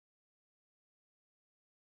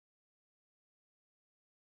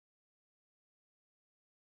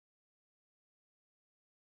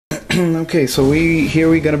Okay, so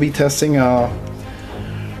we're gonna be testing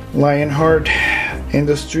Lionheart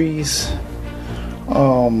Industries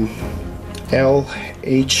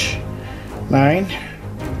LH9.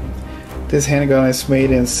 This handgun is made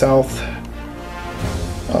in South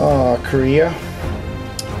Korea.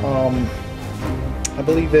 I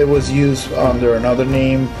believe it was used under another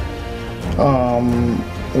name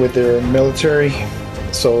with their military.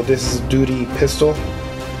 So this is a duty pistol.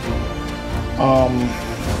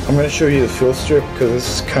 I'm going to show you the field strip because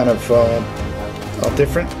this is kind of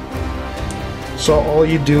different. So all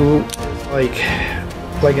you do, like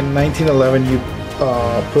in 1911, you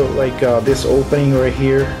put like this opening right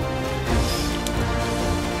here,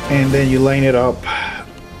 and then you line it up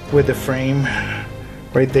with the frame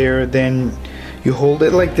right there. Then you hold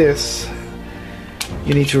it like this.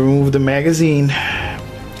 You need to remove the magazine,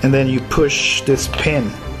 and then you push this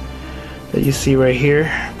pin that you see right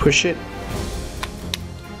here. Push it.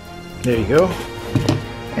 There you go,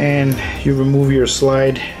 and you remove your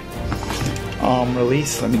slide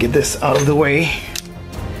release. Let me get this out of the way.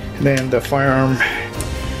 And then the firearm,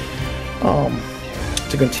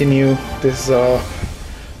 to continue, this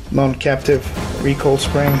non-captive recoil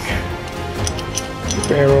spring, the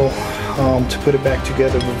barrel, to put it back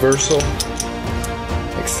together, reversal,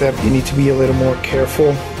 except you need to be a little more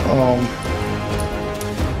careful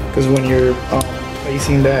because when you're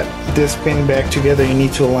placing this pin back together, you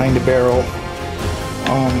need to align the barrel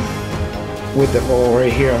with the hole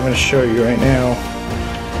right here. I'm going to show you right now.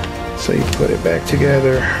 So you put it back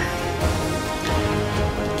together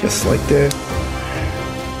just like this.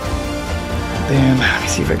 Then let me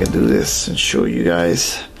see if I can do this and show you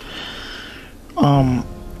guys.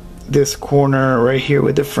 This corner right here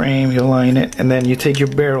with the frame, you align it, and then you take your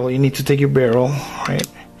barrel. You need to take your barrel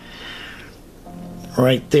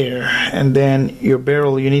right there, and then your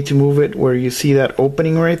barrel, you need to move it where you see that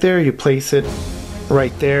opening right there. You place it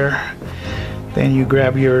right there, then you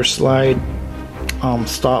grab your slide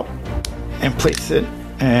stop and place it,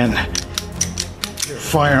 and your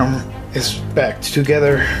firearm is back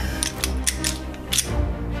together.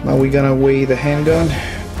 Now we're gonna weigh the handgun.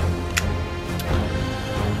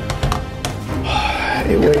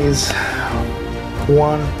 It weighs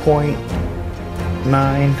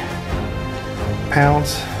 1.9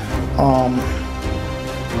 pounds.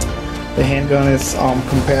 The handgun is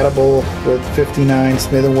compatible with 59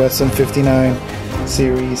 Smith & Wesson 59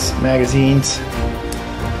 series magazines.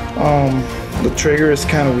 The trigger is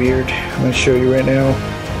kind of weird. I'm going to show you right now.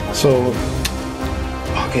 So,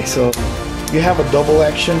 okay, so you have a double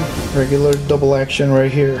action, regular double action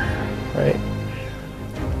right here, right?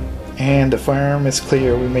 And the firearm is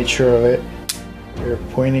clear. We made sure of it. You're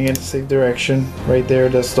pointing in the same direction right there.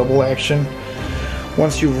 That's double action.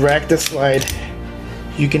 Once you rack the slide,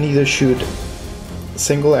 you can either shoot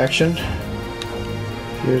single action.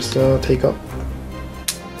 Here's the take up.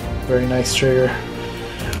 Very nice trigger.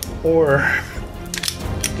 Or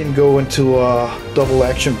you can go into double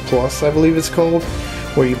action plus, I believe it's called,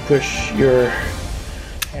 where you push your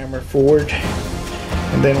hammer forward,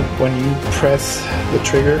 and then when you press the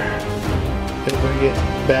trigger, it'll bring it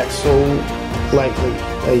back so lightly,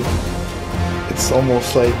 like it's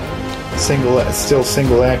almost like still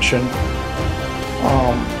single action,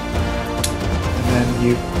 and then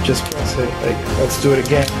you just press it. Like, let's do it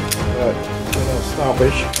again, but without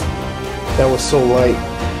stoppage. That was so light.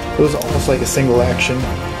 It was almost like a single action,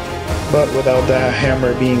 but without that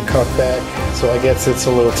hammer being cut back. So I guess it's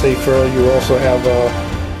a little safer. You also have a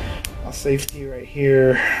safety right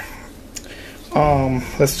here.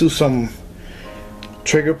 Let's do some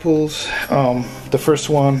trigger pulls. The first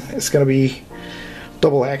one is gonna be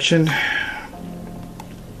double action.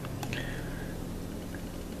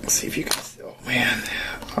 Let's see if you can. Oh man,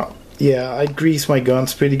 yeah, I grease my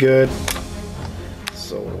guns pretty good,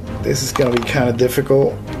 so this is gonna be kind of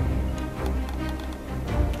difficult.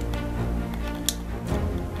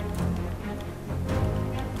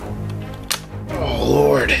 Oh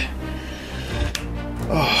Lord.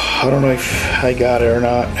 Oh, I don't know if I got it or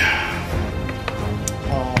not.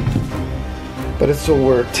 But it's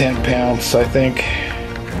over 10 pounds, I think.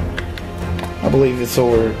 I believe it's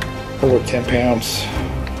over 10 pounds.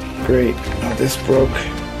 Great. Oh, this broke.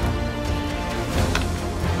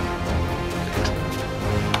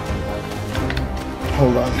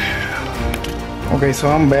 Hold on. Okay, so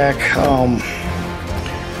I'm back.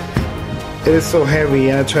 It is so heavy,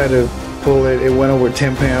 and I tried to pull it. It went over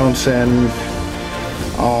 10 pounds, and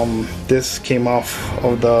this came off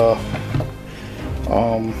of the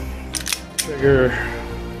trigger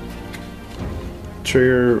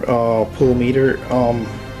pull meter.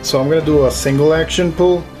 So I'm gonna do a single action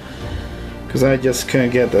pull because I just couldn't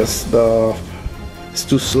get this. It's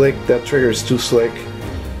too slick. That trigger is too slick.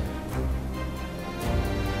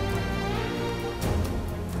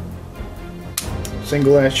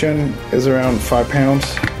 Single action is around 5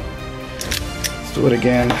 pounds. Let's do it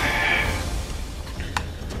again.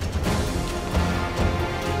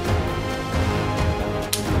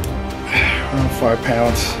 Around 5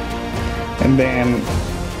 pounds. And then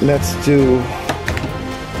let's do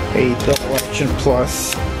a double action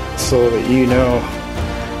plus, so that you know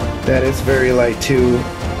that it's very light too.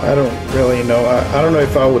 I don't really know. I don't know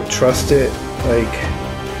if I would trust it.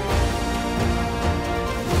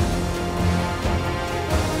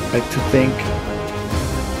 Like to think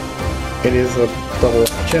it is a double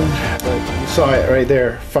action, but you saw it right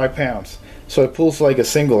there, 5 pounds. So it pulls like a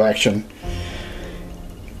single action,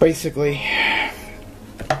 basically.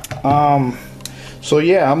 So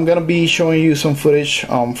yeah, I'm gonna be showing you some footage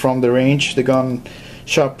from the range. The gun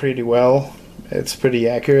shot pretty well. It's pretty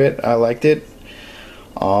accurate. I liked it.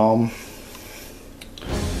 I'll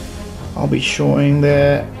be showing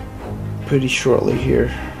that pretty shortly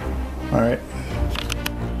here. Alright.